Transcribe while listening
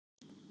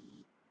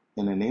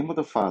In the name of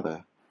the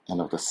Father,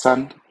 and of the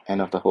Son,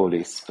 and of the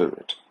Holy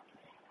Spirit.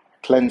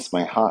 Cleanse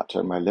my heart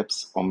and my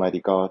lips, Almighty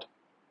God,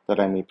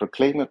 that I may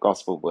proclaim your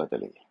gospel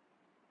worthily.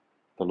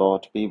 The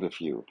Lord be with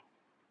you.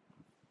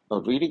 A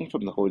reading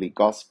from the Holy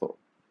Gospel,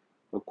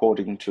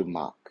 according to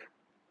Mark.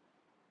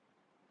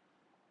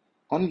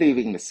 On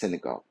leaving the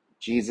synagogue,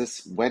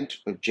 Jesus went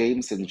with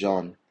James and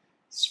John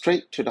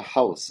straight to the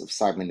house of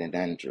Simon and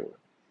Andrew.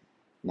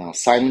 Now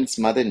Simon's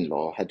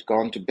mother-in-law had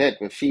gone to bed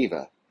with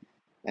fever,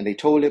 and they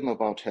told him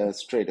about her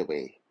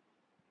straightway.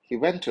 He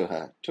went to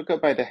her, took her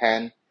by the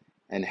hand,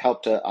 and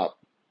helped her up,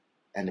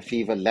 and the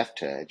fever left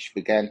her, and she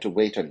began to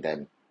wait on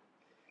them.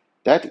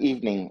 That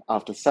evening,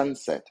 after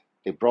sunset,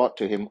 they brought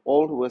to him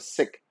all who were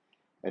sick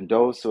and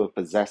those who were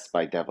possessed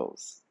by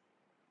devils.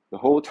 The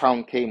whole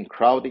town came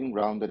crowding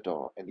round the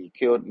door, and he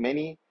cured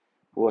many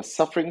who were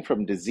suffering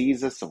from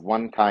diseases of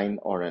one kind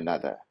or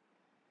another.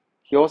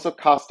 He also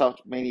cast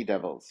out many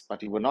devils,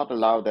 but he would not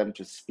allow them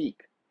to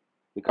speak,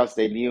 because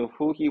they knew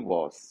who he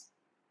was.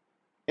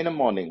 In the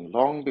morning,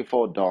 long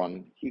before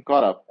dawn, he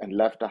got up and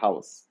left the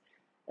house,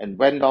 and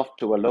went off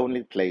to a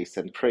lonely place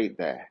and prayed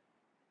there.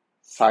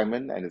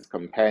 Simon and his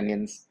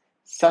companions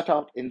set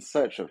out in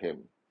search of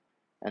him,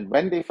 and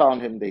when they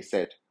found him, they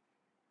said,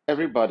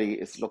 "Everybody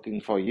is looking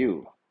for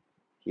you."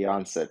 He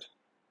answered,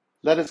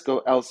 "Let us go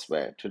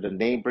elsewhere to the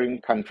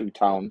neighboring country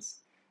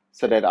towns,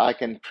 so that I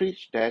can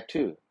preach there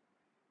too,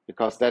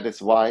 because that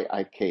is why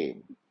I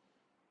came."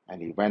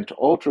 And he went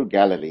all through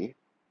Galilee,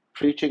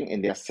 preaching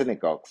in their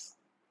synagogues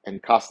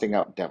and casting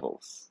out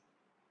devils.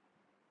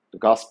 The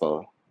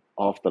Gospel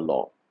of the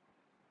Lord.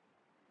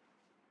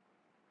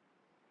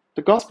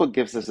 The Gospel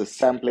gives us a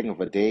sampling of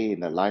a day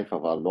in the life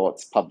of our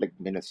Lord's public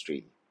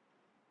ministry,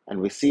 and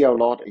we see our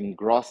Lord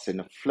engrossed in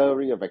a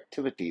flurry of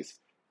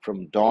activities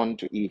from dawn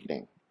to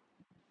evening.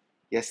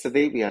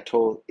 Yesterday we are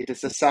told it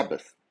is a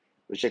Sabbath,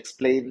 which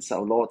explains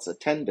our Lord's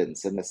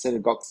attendance in the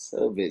synagogue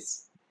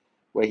service,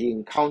 where he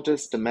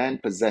encounters the man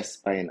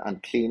possessed by an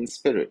unclean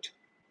spirit.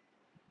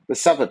 The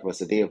Sabbath was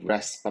a day of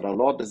rest, but our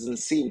Lord doesn't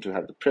seem to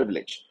have the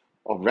privilege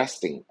of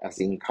resting as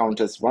he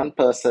encounters one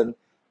person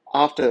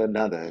after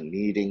another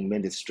needing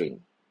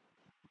ministering.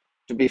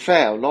 To be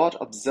fair, our Lord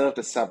observed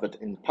the Sabbath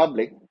in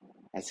public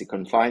as he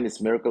confined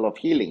his miracle of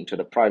healing to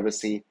the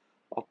privacy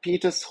of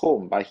Peter's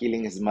home by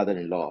healing his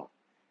mother-in-law.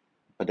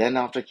 But then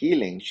after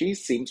healing, she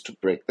seems to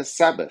break the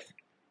Sabbath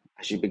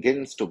as she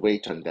begins to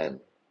wait on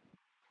them.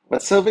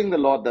 But serving the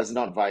Lord does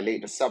not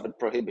violate the Sabbath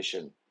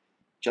prohibition,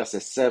 just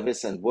as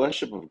service and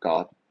worship of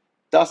God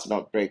does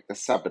not break the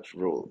Sabbath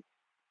rule.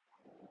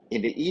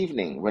 In the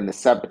evening, when the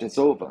Sabbath is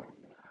over,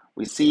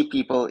 we see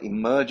people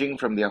emerging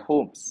from their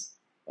homes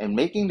and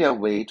making their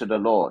way to the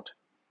Lord.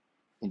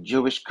 In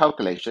Jewish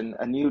calculation,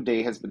 a new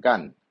day has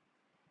begun.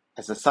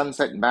 As the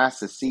sunset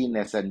mass is seen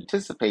as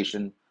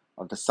anticipation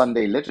of the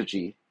Sunday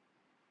liturgy,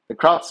 the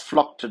crowds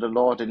flock to the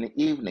Lord in the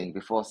evening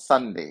before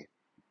Sunday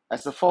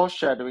as a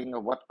foreshadowing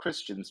of what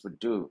Christians would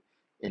do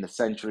in the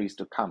centuries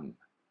to come.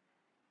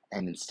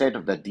 And instead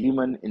of the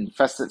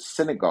demon-infested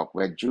synagogue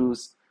where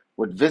Jews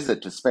would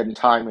visit to spend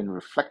time in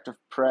reflective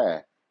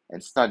prayer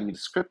and study the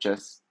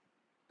scriptures,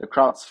 the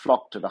crowds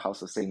flock to the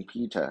house of St.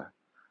 Peter,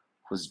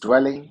 whose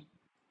dwelling,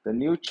 the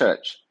new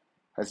church,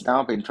 has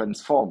now been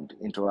transformed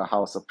into a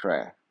house of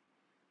prayer.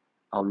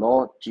 Our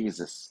Lord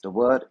Jesus, the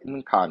Word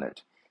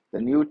incarnate, the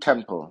new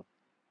temple,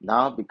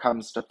 now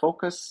becomes the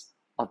focus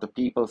of the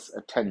people's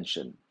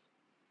attention.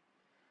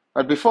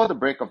 But before the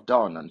break of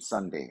dawn on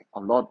Sunday,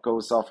 our Lord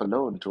goes off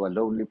alone to a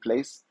lonely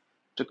place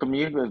to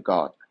commune with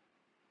God.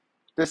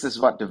 This is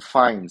what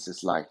defines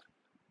his life,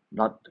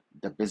 not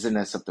the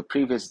busyness of the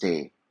previous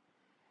day.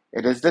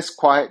 It is this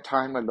quiet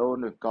time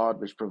alone with God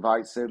which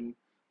provides him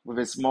with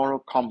his moral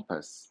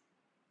compass.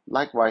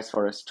 Likewise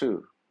for us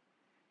too.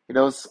 It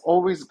is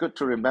always good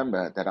to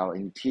remember that our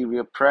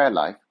interior prayer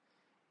life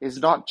is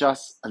not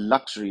just a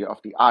luxury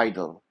of the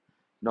idle,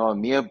 nor a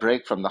mere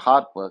break from the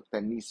hard work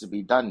that needs to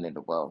be done in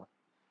the world.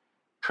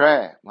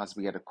 Prayer must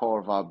be at the core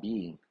of our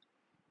being,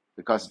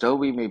 because though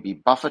we may be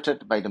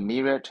buffeted by the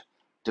myriad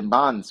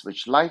demands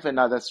which life and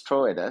others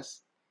throw at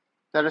us,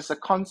 there is a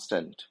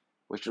constant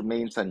which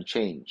remains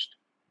unchanged.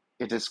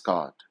 It is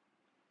God.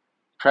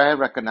 Prayer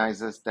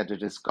recognizes that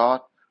it is God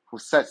who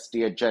sets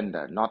the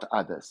agenda, not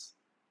others,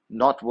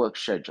 not work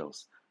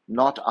schedules,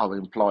 not our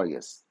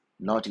employers,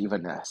 not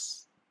even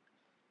us.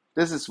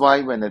 This is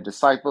why when the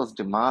disciples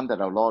demand that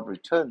our Lord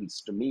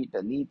returns to meet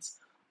the needs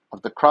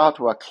of the crowd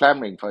who are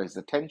clamoring for his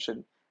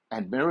attention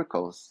and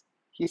miracles,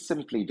 he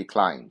simply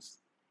declines.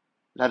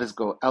 Let us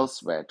go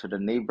elsewhere to the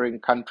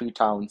neighboring country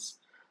towns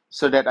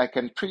so that I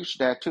can preach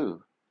there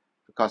too,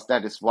 because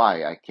that is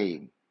why I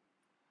came.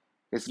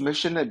 His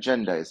mission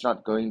agenda is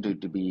not going to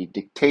be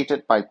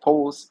dictated by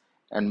polls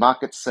and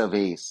market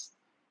surveys,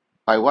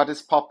 by what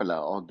is popular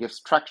or gives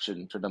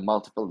traction to the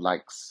multiple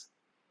likes.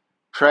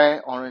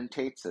 Prayer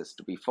orientates us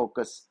to be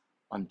focused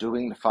on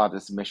doing the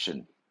Father's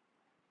mission,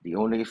 the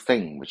only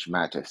thing which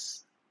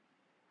matters.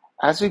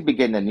 As we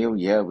begin a new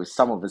year with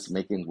some of us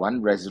making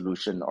one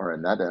resolution or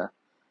another,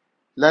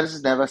 let us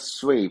never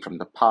sway from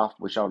the path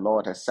which our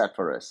Lord has set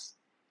for us.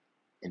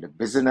 In the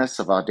busyness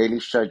of our daily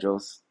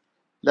schedules,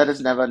 let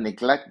us never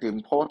neglect the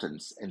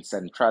importance and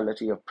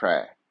centrality of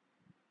prayer.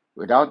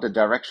 Without the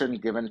direction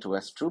given to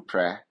us through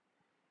prayer,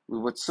 we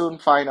would soon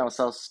find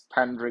ourselves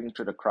pandering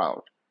to the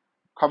crowd,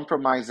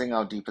 compromising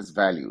our deepest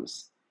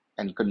values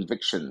and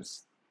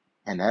convictions,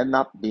 and end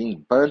up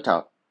being burnt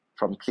out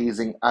from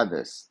pleasing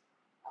others,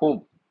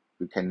 whom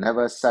we can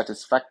never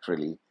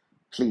satisfactorily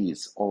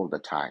please all the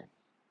time.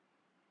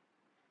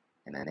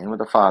 In the name of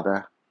the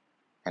Father,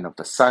 and of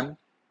the Son,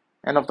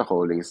 and of the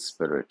Holy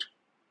Spirit.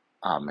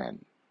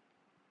 Amen.